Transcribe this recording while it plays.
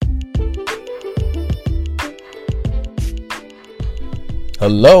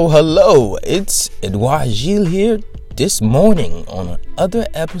Hello, it's Edouard Gilles here this morning on another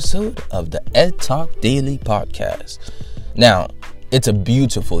episode of the Ed Talk Daily Podcast. Now, it's a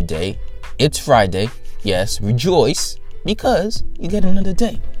beautiful day. It's Friday. Yes, rejoice because you get another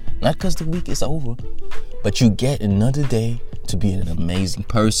day. Not because the week is over, but you get another day to be an amazing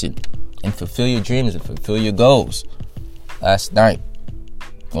person and fulfill your dreams and fulfill your goals. This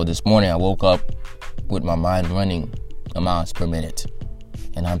morning I woke up with my mind running miles per minute.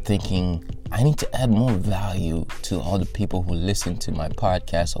 And I'm thinking, I need to add more value to all the people who listen to my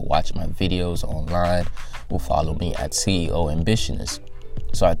podcast or watch my videos online, who follow me at CEO Ambitionist.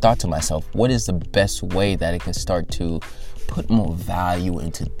 So I thought to myself, what is the best way that I can start to put more value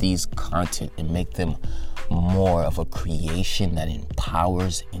into these content and make them more of a creation that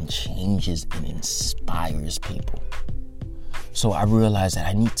empowers and changes and inspires people? So I realized that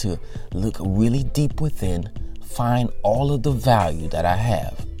I need to look really deep within, find all of the value that I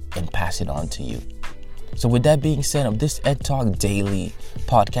have and pass it on to you. So with that being said, on this Ed Talk Daily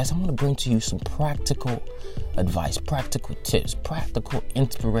Podcast, I'm going to bring to you some practical advice, practical tips, practical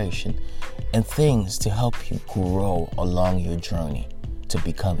inspiration, and things to help you grow along your journey to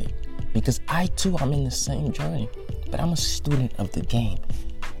becoming. Because I too, I'm in the same journey, but I'm a student of the game.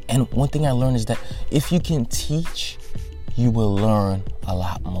 And one thing I learned is that if you can teach, you will learn a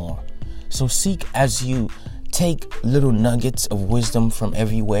lot more. So seek as you take little nuggets of wisdom from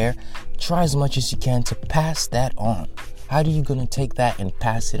everywhere. Try as much as you can to pass that on. How are you going to take that and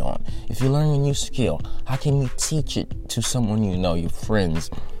pass it on? If you learn a new skill, how can you teach it to someone you know, your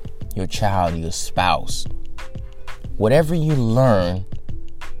friends, your child, your spouse? Whatever you learn,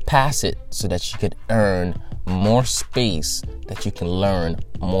 pass it so that you can earn more space, that you can learn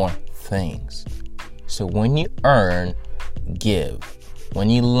more things. So when you earn, give. When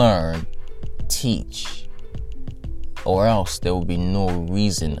you learn, teach. Or else there will be no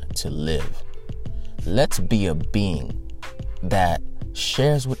reason to live. Let's be a being that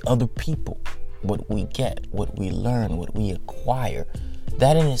shares with other people what we get, what we learn, what we acquire.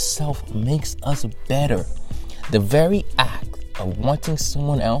 That in itself makes us better. The very act of wanting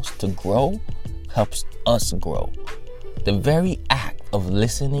someone else to grow helps us grow. The very act of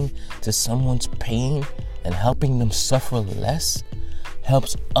listening to someone's pain and helping them suffer less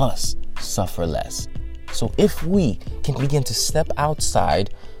helps us suffer less. So if we can begin to step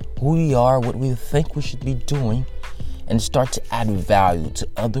outside who we are, what we think we should be doing, and start to add value to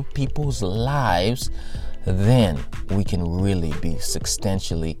other people's lives, then we can really be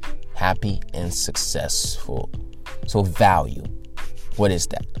substantially happy and successful. So value, what is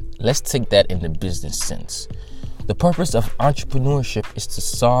that? Let's take that in the business sense. The purpose of entrepreneurship is to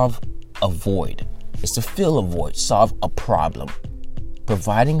solve a void. It's to fill a void, solve a problem.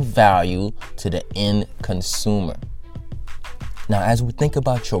 Providing value to the end consumer. Now, as we think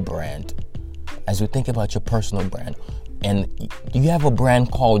about your brand, as we think about your personal brand, and you have a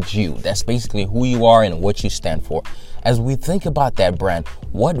brand called you, that's basically who you are and what you stand for. As we think about that brand,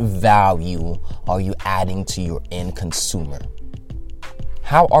 what value are you adding to your end consumer?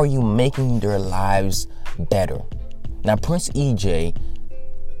 How are you making their lives better? Now, Prince EA,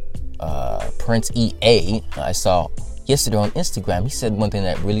 I saw yesterday on Instagram, he said one thing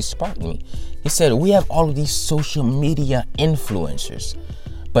that really sparked me. He said, we have all of these social media influencers,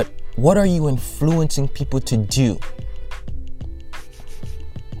 but what are you influencing people to do?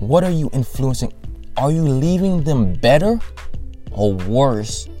 What are you influencing? Are you leaving them better or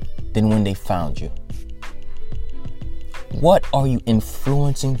worse than when they found you? What are you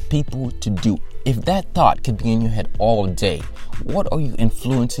influencing people to do? If that thought could be in your head all day, what are you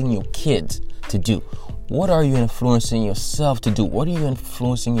influencing your kids to do? What are you influencing yourself to do? What are you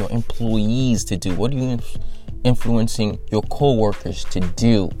influencing your employees to do? What are you influencing your coworkers to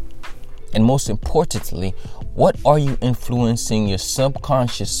do? And most importantly, what are you influencing your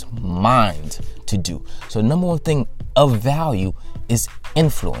subconscious mind to do? So number one thing of value is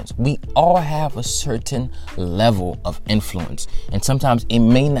influence. We all have a certain level of influence. And sometimes we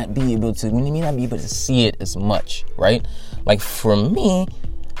may not be able to see it as much, right? Like for me,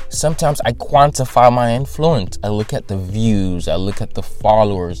 sometimes I quantify my influence. I look at the views, I look at the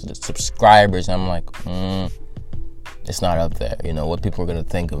followers, the subscribers, and I'm like, it's not up there. You know, what people are going to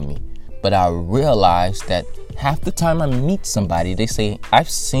think of me. But I realize that half the time I meet somebody, they say, I've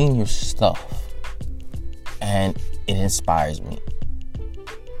seen your stuff. And it inspires me.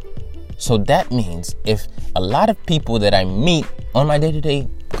 So that means if a lot of people that I meet on my day-to-day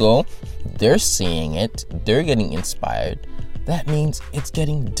go, they're seeing it, they're getting inspired, that means it's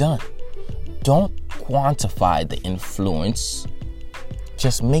getting done. Don't quantify the influence.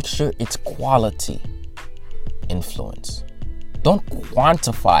 Just make sure it's quality influence. Don't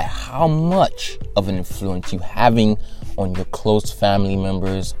quantify how much of an influence you're having on your close family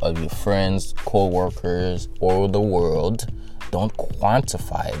members, or your friends, co-workers, or the world. Don't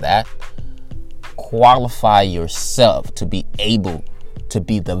quantify that. Qualify yourself to be able to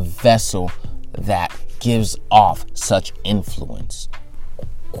be the vessel that gives off such influence.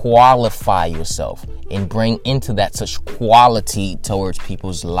 Qualify yourself and bring into that such quality towards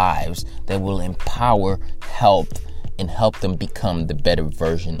people's lives that will empower, help them become the better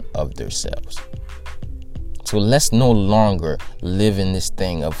version of themselves. So let's no longer live in this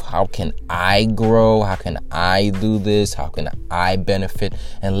thing of how can I grow? How can I do this? How can I benefit?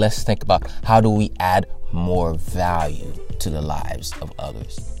 And let's think about how do we add more value to the lives of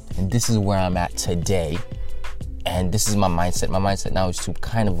others. And this is where I'm at today. And this is my mindset. My mindset now is to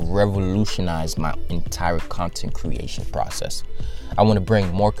kind of revolutionize my entire content creation process. I want to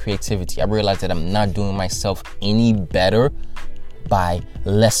bring more creativity. I realize that I'm not doing myself any better by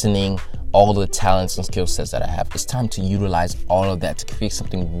lessening all the talents and skill sets that I have. It's time to utilize all of that to create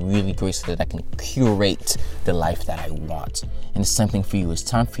something really great so that I can curate the life that I want. And it's something for you. It's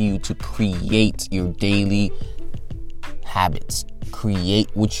time for you to create your daily habits. Create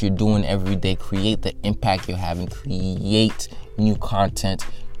what you're doing every day. Create the impact you're having. Create new content.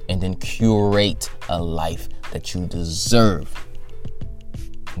 And then curate a life that you deserve.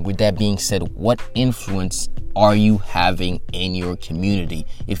 With that being said, what influence are you having in your community?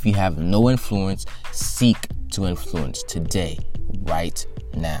 If you have no influence, seek to influence today, right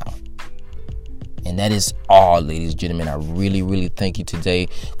now. And that is all, ladies and gentlemen. I really, really thank you today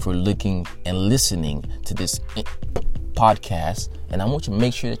for looking and listening to this podcast. And I want you to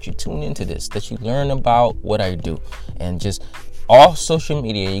make sure that you tune into this, that you learn about what I do. And just all social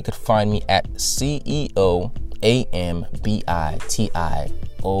media, you could find me at CEOAMBITIONIST.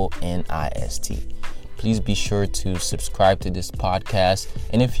 Please be sure to subscribe to this podcast.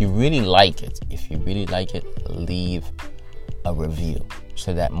 And if you really like it, leave a review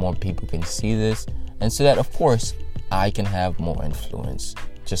so that more people can see this. And so that, of course, I can have more influence,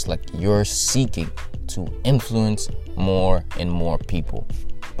 just like you're seeking to influence more and more people.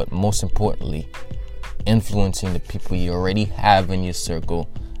 But most importantly, influencing the people you already have in your circle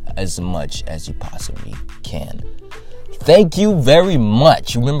as much as you possibly can. Thank you very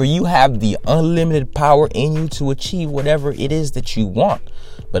much. Remember, you have the unlimited power in you to achieve whatever it is that you want.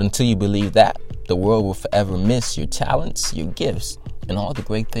 But until you believe that, the world will forever miss your talents, your gifts, and all the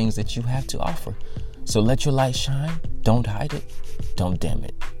great things that you have to offer. So let your light shine. Don't hide it. Don't dim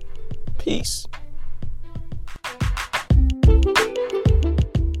it. Peace.